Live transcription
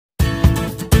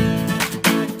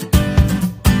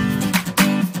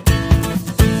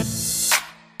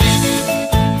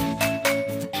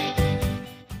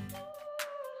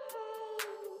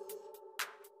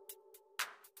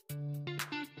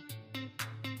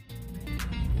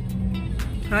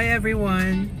Hi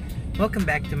everyone! Welcome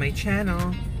back to my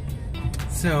channel.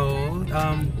 So,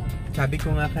 sabi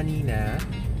ko nga kanina,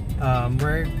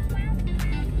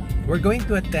 we're going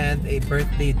to attend a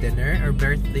birthday dinner or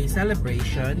birthday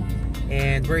celebration,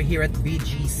 and we're here at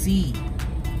BGC.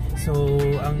 So,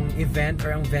 ang event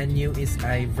or ang venue is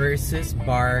I versus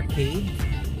Barcade.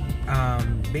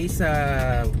 Based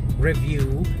sa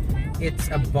review,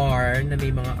 it's a bar na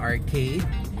may mga arcade,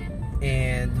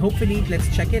 and hopefully,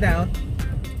 let's check it out.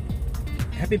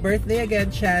 Happy birthday again,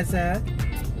 Shaza.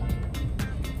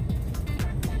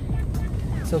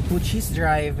 So, Puchi's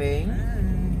driving.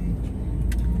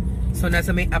 So,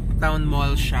 nasa may Uptown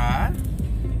Mall siya.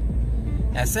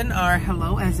 SNR.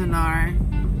 Hello, SNR.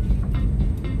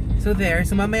 So, there.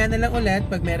 So, mamaya na lang ulit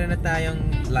pag meron na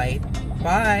tayong light.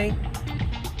 Bye!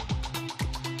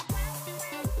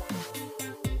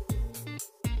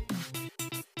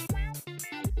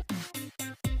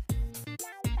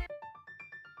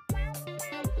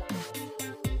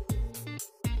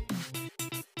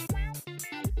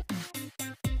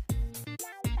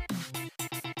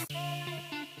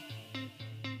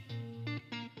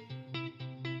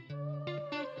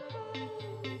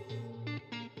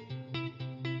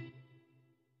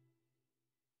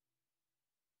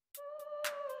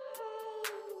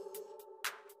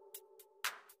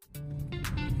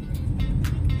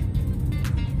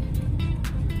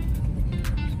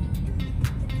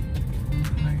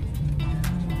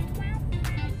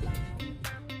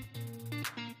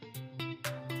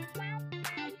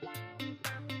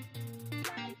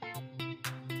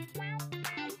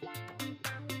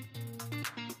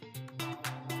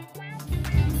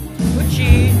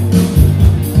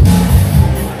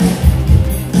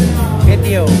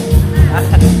 Video. Hi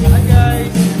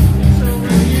guys.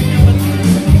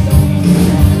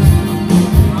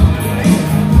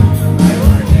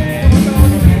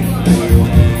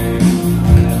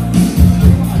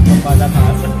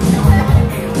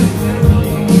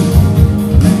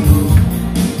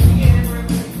 So we're here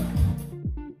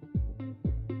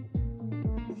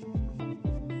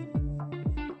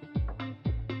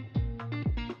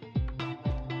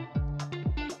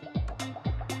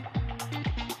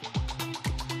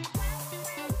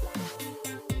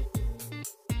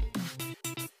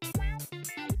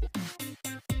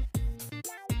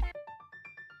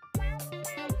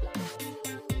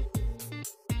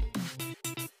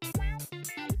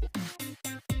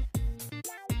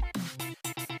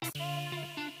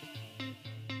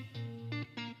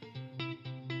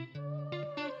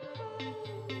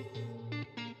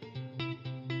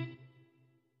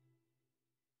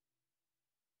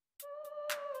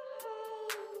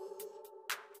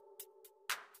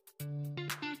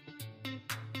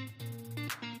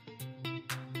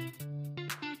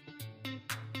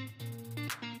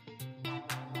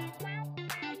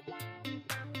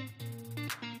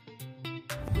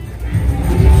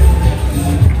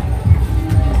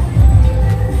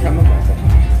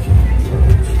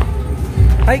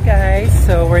Hi guys,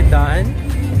 so we're done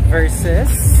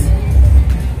versus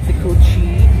si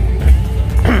Kuchi.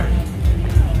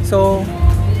 So,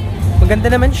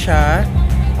 maganda naman siya.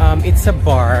 It's a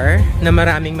bar na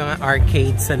maraming mga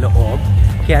arcades sa loob.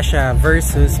 Kaya siya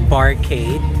versus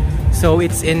Barcade. So,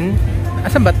 it's in...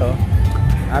 Asan ba to?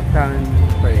 Uptown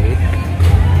Parade.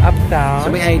 Uptown.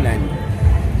 Sa may island.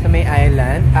 Sa may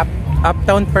island.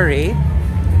 Uptown Parade.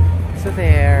 So,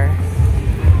 there.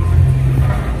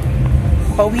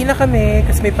 Pauwi na kami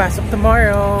kasi may pasok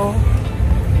tomorrow.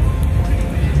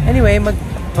 Anyway,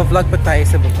 mag-vlog pa tayo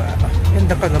sa baba.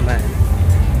 Ganda pa naman.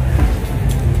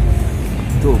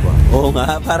 Ito ba? Oo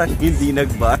nga, parang hindi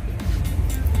nag-bar.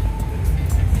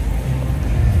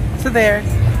 So there.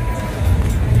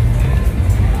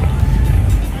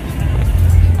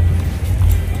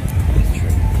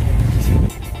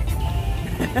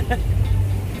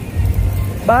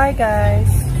 Bye guys.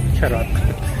 Charot.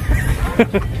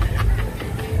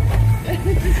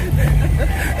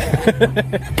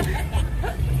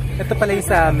 Ito pala yung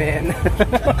sa amin.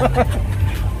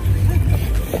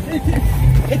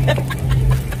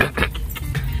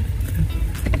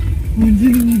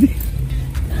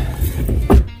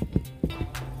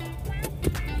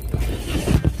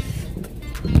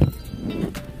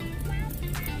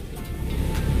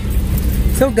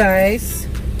 So guys,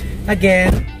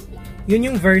 again, yun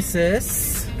yung versus.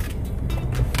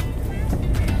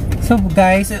 So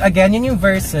guys, again, yun yung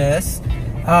versus.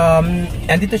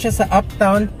 Andito siya sa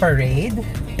Uptown Parade.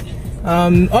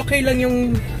 Okay lang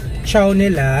yung chow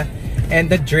nila and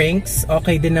the drinks,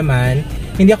 okay din naman.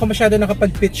 Hindi ako masyado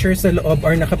nakapag-picture sa loob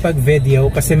or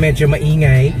nakapag-video kasi medyo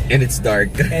maingay. And it's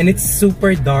dark. And it's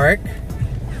super dark.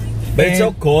 But it's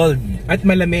so cold. At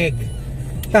malamig.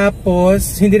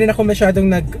 Tapos, hindi rin ako masyadong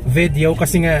nag-video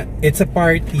kasi nga, it's a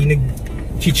party,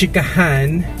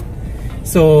 nag-chichikahan.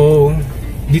 So,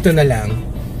 dito na lang.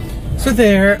 So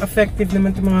there, effective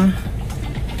naman itong mga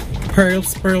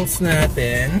pearls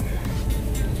natin.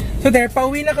 So there,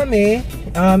 pauwi na kami.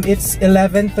 It's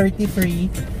 11:33.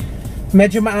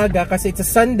 Medyo maaga kasi it's a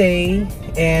Sunday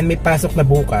and may pasok na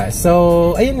bukas.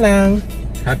 So, ayun lang.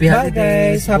 Happy Bye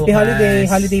holidays. guys. Happy bukas.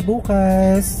 holiday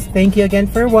bukas. Thank you again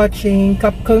for watching.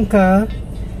 Kapkun ka.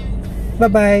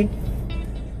 Bye-bye.